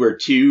kind where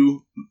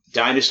two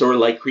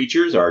dinosaur-like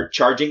creatures are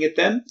charging at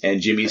them.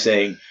 And Jimmy's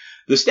saying,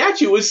 the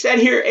statue was set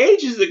here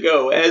ages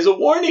ago as a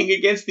warning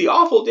against the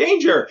awful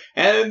danger,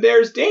 and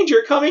there's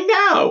danger coming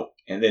now.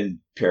 And then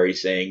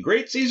Perry's saying,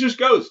 Great Caesar's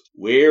ghost,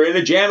 we're in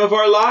a jam of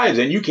our lives,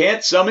 and you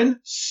can't summon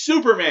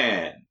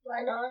Superman.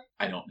 Why not?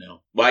 I don't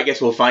know. Well, I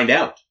guess we'll find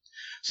out.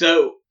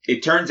 So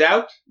it turns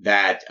out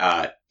that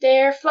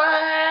they're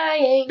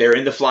flying. They're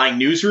in the flying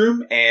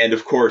newsroom, and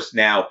of course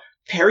now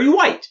Perry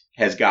White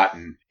has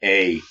gotten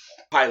a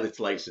pilot's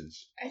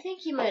license. I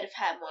think he might have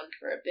had one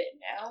for a bit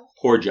now.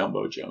 Poor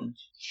Jumbo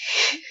Jones.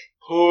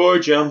 Poor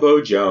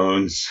Jumbo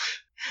Jones.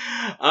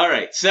 All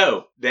right,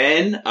 so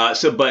then,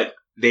 but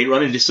they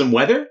run into some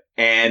weather,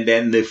 and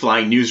then the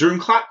flying newsroom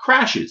clock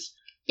crashes.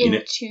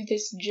 Into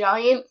this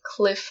giant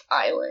cliff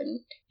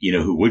island. You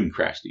know who wouldn't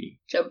crash the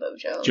Jumbo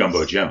Jones.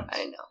 Jumbo Jones.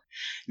 I know.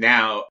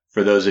 Now,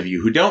 for those of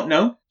you who don't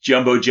know,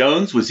 Jumbo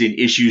Jones was in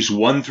issues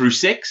 1 through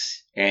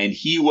 6, and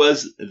he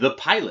was the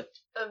pilot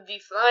of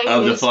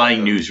the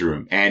flying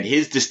newsroom. And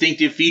his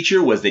distinctive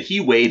feature was that he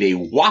weighed a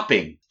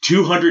whopping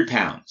 200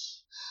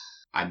 pounds.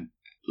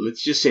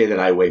 Let's just say that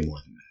I weigh more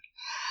than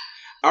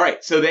that. All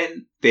right, so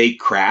then they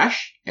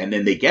crash, and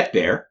then they get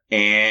there,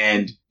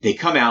 and they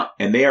come out,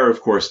 and they are, of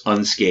course,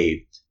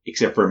 unscathed,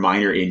 except for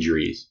minor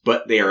injuries.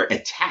 But they are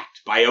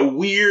attacked by a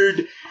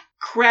weird,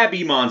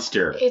 crabby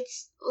monster.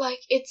 It's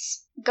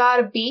got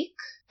a beak,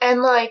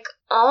 and,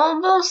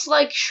 almost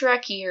like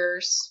Shrek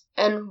ears,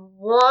 and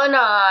one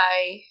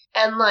eye,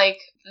 and,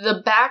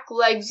 the back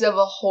legs of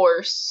a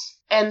horse,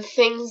 and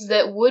things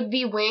that would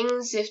be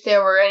wings if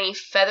there were any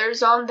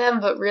feathers on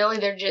them, but really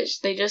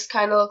they just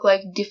kind of look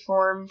like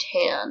deformed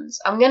hands.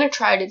 I'm gonna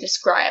try to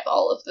describe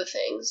all of the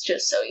things,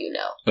 just so you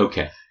know.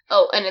 Okay.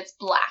 Oh, and it's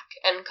black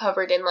and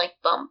covered in,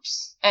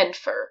 bumps and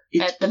fur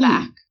at the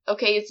back.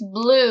 Okay, it's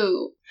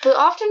blue. But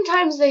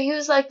oftentimes they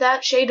use,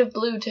 that shade of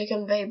blue to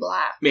convey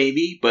black.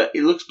 Maybe, but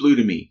it looks blue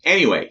to me.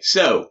 Anyway,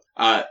 so,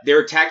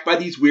 they're attacked by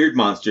these weird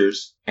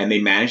monsters, and they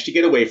manage to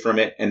get away from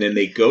it, and then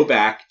they go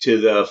back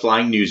to the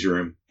flying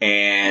newsroom,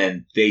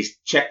 and they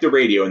check the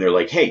radio, and they're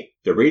like, hey,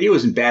 the radio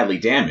isn't badly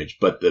damaged,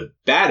 but the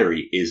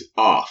battery is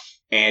off.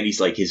 And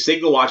he's like, his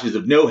signal watch is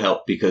of no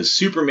help because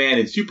Superman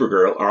and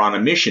Supergirl are on a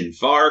mission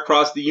far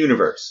across the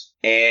universe.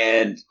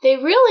 And they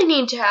really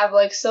need to have,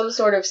 some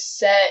sort of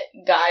set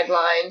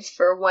guidelines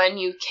for when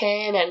you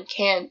can and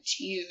can't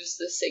use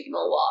the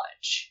signal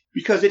watch.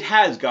 Because it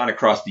has gone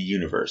across the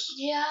universe.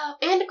 Yeah,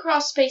 and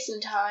across space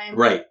and time.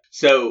 Right.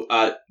 So,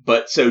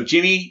 so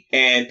Jimmy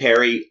and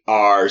Perry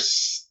are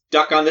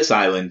stuck on this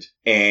island,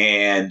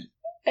 and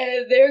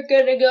they're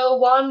gonna go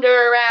wander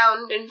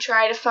around and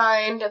try to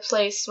find a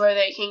place where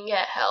they can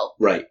get help.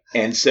 Right.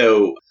 And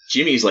so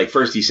Jimmy's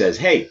first he says,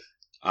 hey,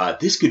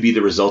 this could be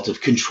the result of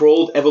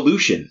controlled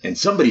evolution, and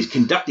somebody's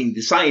conducting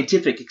the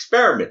scientific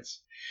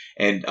experiments.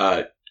 And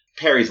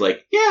Perry's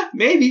like, yeah,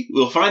 maybe.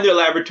 We'll find their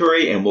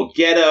laboratory and we'll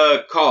get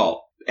a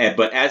call.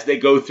 But as they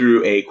go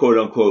through a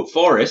quote-unquote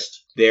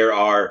forest, there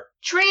are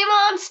tree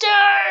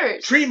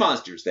monsters! Tree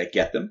monsters that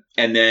get them.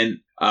 And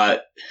then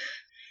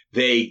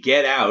they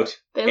get out.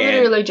 They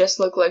literally just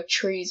look like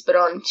trees, but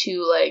on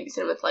two legs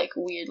and with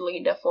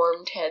weirdly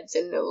deformed heads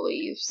and no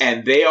leaves.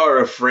 And they are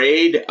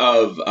afraid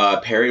of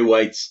Perry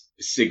White's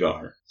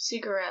cigar.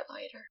 Cigarette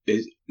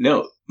lighter.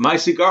 No, my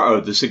cigar.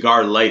 Oh, the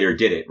cigar lighter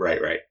did it.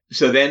 Right.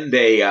 So then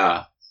they.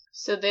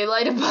 So they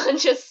light a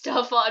bunch of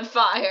stuff on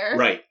fire.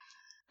 Right.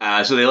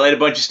 So they light a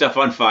bunch of stuff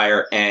on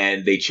fire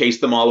and they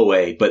chase them all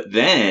away. But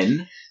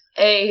then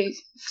a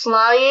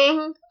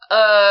flying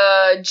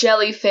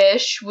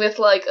jellyfish with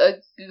a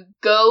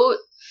goat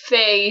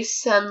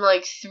face and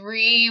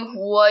 3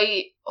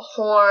 white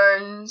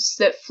horns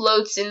that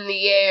floats in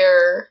the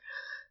air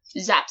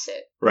zaps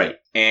it. Right.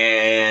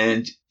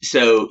 And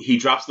so he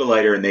drops the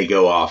lighter and they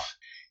go off.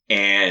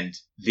 And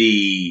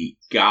the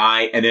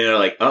guy, and then they're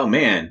like, oh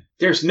man,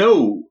 there's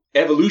no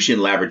evolution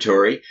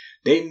laboratory.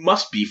 They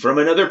must be from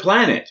another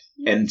planet.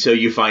 And so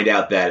you find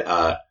out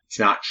that it's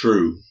not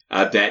true.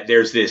 That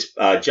there's this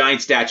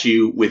giant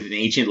statue with an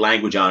ancient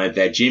language on it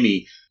that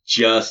Jimmy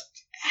just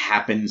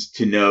happens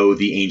to know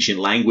the ancient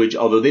language,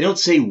 although they don't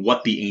say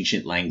what the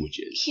ancient language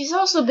is. He's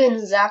also been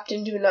zapped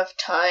into enough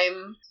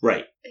time.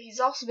 Right. He's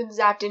also been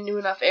zapped into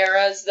enough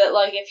eras that,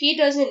 if he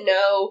doesn't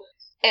know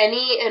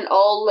any and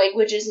all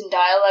languages and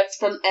dialects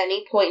from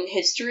any point in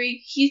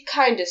history, he's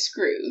kind of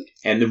screwed.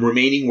 And the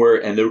remaining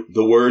word, and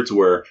the words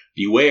were,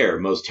 beware,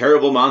 most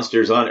terrible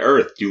monsters on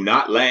Earth, do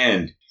not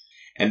land.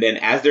 And then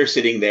as they're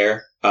sitting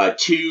there,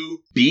 2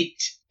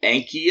 beaked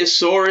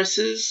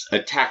Ankyosauruses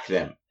attack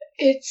them.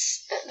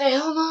 They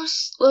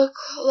almost look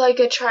like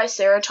a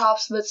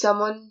Triceratops, but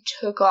someone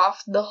took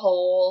off the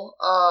whole,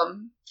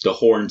 the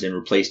horns and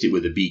replaced it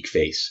with a beak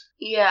face.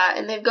 Yeah,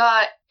 and they've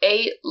got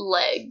 8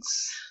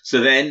 legs. So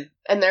then...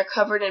 And they're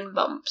covered in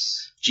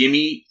bumps.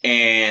 Jimmy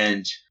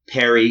and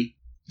Perry,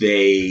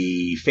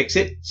 they fix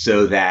it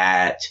so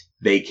that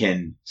they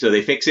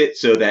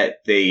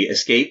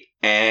escape.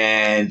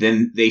 And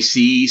then they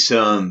see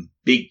some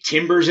big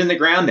timbers in the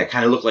ground that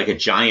kind of look like a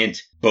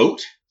giant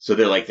boat. So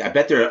they're like, I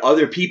bet there are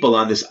other people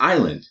on this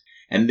island.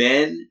 And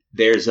then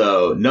there's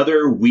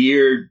another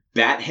weird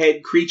bat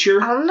head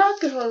creature. I'm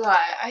not gonna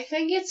lie, I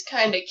think it's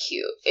kind of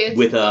cute.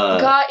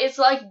 It's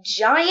like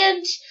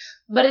giant,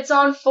 but it's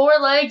on 4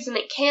 legs and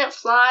it can't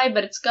fly,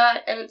 but it's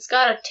got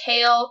a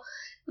tail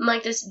and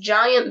like this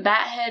giant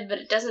bat head, but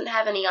it doesn't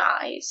have any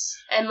eyes,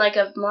 and like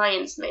a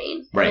lion's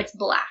mane. Right. And it's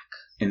black.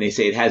 And they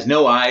say it has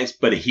no eyes,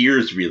 but it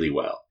hears really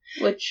well.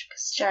 Which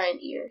is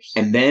giant ears.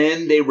 And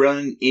then they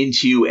run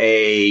into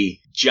a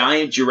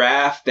giant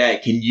giraffe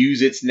that can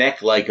use its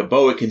neck like a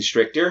boa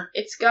constrictor.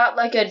 It's got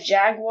like a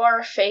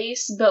jaguar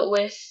face, but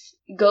with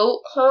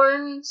goat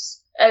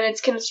horns, and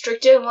it's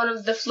constricted one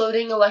of the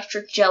floating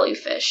electric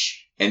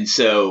jellyfish. And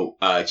so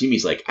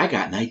Jimmy's like, I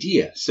got an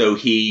idea. So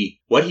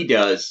what he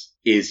does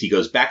is he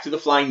goes back to the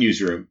flying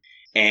newsroom,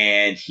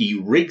 and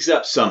he rigs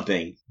up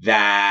something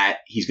that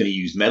he's going to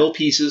use metal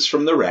pieces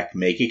from the wreck,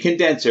 make a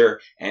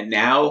condenser, and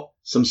now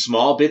some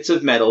small bits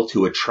of metal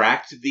to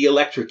attract the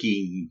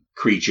electrocuting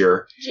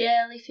creature.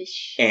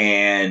 Jellyfish.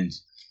 And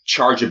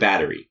charge a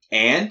battery.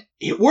 And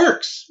it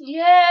works.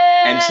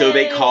 Yay! And so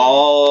they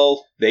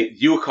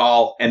do a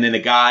call, and then a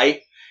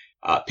guy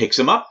picks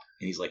him up,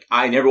 and he's like,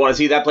 I never want to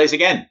see that place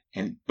again.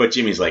 But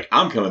Jimmy's like,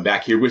 I'm coming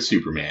back here with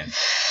Superman.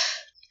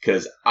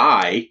 Because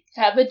I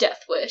have a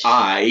death wish.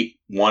 I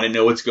want to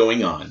know what's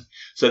going on.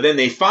 So then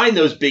they find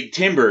those big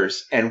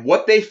timbers, and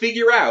what they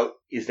figure out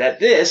is that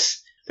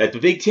the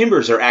big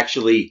timbers are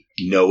actually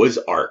Noah's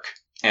Ark,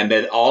 and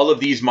that all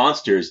of these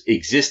monsters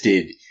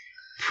existed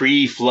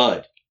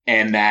pre-flood,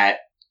 and that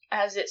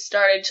as it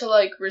started to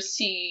like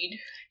recede,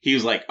 he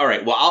was like, all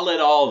right, well, I'll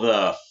let all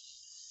the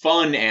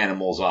fun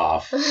animals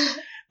off,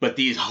 but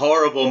these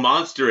horrible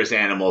monstrous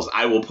animals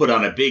I will put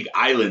on a big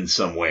island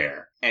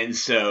somewhere. And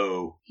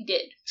so he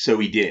did. So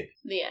he did.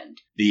 The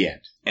end. The end.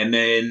 And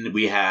then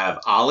we have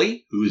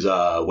Ollie, who's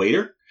a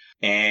waiter,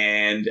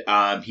 and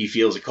he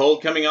feels a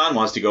cold coming on,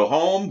 wants to go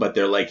home, but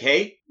they're like,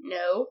 hey,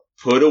 no,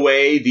 put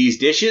away these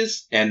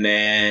dishes. And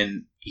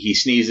then he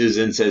sneezes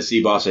and says,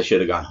 see, boss, I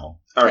should have gone home.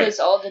 All right. It's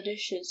all the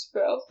dishes,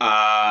 bro.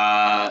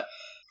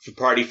 For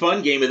party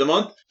fun, game of the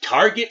month,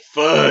 Target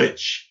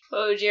Fudge.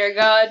 Oh, dear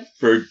God.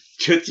 For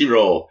Tootsie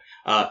Roll.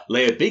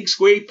 Lay a big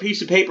square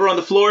piece of paper on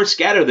the floor,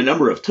 scatter the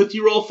number of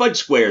Tootsie Roll fudge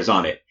squares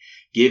on it.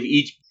 Give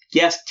each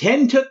guest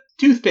 10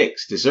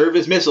 toothpicks to serve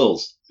as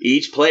missiles.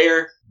 Each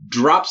player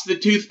drops the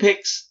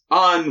toothpicks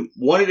on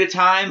one at a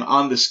time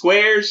on the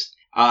squares,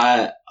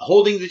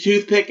 holding the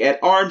toothpick at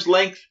arm's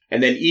length,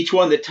 and then each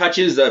one that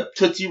touches the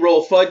Tootsie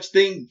Roll fudge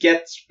thing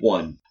gets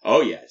one.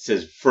 Oh yeah, it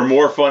says for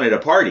more fun at a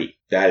party.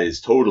 That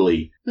is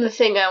totally the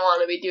thing I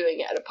want to be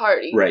doing at a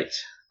party. Right.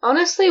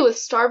 Honestly, with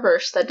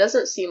Starburst, that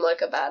doesn't seem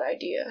like a bad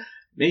idea.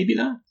 Maybe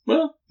not.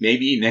 Well,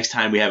 maybe next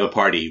time we have a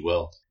party,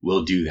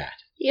 we'll do that.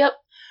 Yep.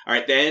 All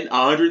right, then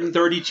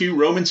 132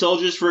 Roman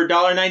soldiers for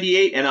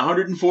 $1.98 and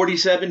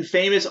 147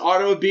 famous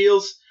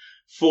automobiles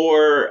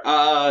for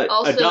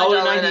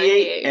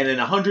 $1.98 and then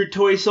 100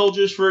 toy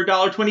soldiers for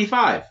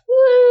 $1.25.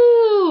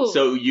 Woo!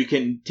 So you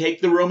can take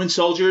the Roman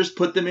soldiers,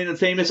 put them in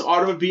famous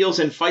automobiles,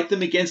 and fight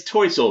them against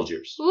toy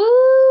soldiers.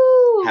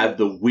 Woo! Have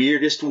the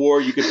weirdest war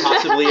you could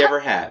possibly ever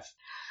have.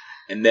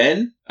 And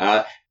then,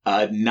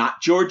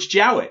 not George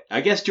Jowett. I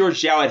guess George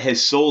Jowett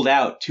has sold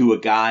out to a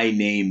guy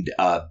named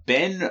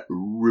Ben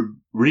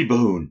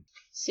Reboon.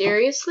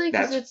 Seriously?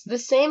 Because it's the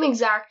same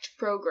exact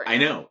program. I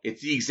know.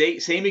 It's the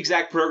same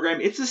exact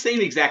program. It's the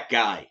same exact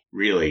guy,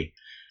 really.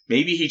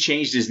 Maybe he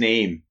changed his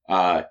name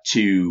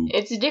to...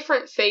 It's a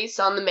different face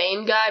on the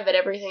main guy, but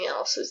everything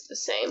else is the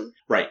same.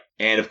 Right.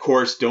 And, of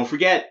course, don't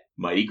forget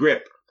Mighty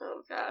Grip.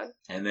 Oh, God.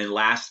 And then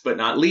last but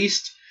not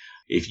least...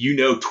 If you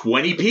know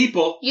 20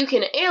 people... You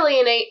can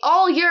alienate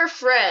all your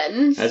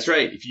friends. That's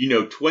right. If you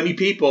know 20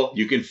 people,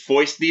 you can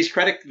foist these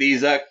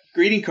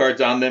greeting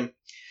cards on them.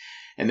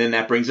 And then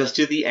that brings us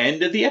to the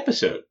end of the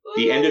episode.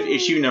 The end of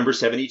issue number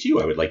 72.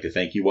 I would like to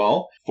thank you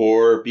all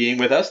for being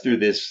with us through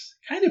this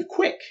kind of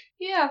quick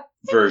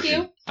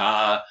version.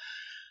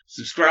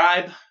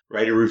 Subscribe,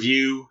 write a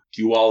review,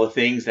 do all the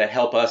things that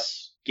help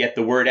us get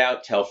the word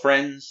out, tell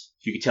friends.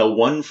 If you could tell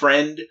one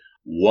friend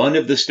one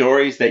of the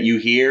stories that you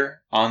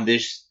hear on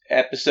this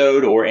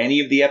episode or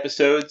any of the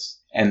episodes,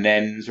 and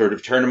then sort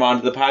of turn them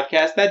onto the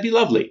podcast, that'd be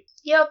lovely.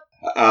 Yep.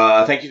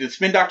 Thank you to the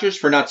Spin Doctors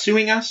for not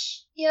suing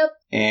us. Yep.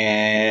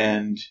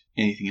 And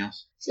anything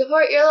else?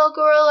 Support your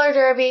local roller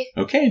derby.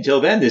 Okay,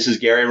 until then, this is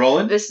Gary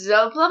Rowland. This is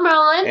Ella Plum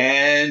Rowland.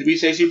 And we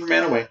say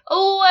Superman away.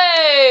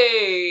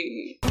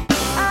 Away!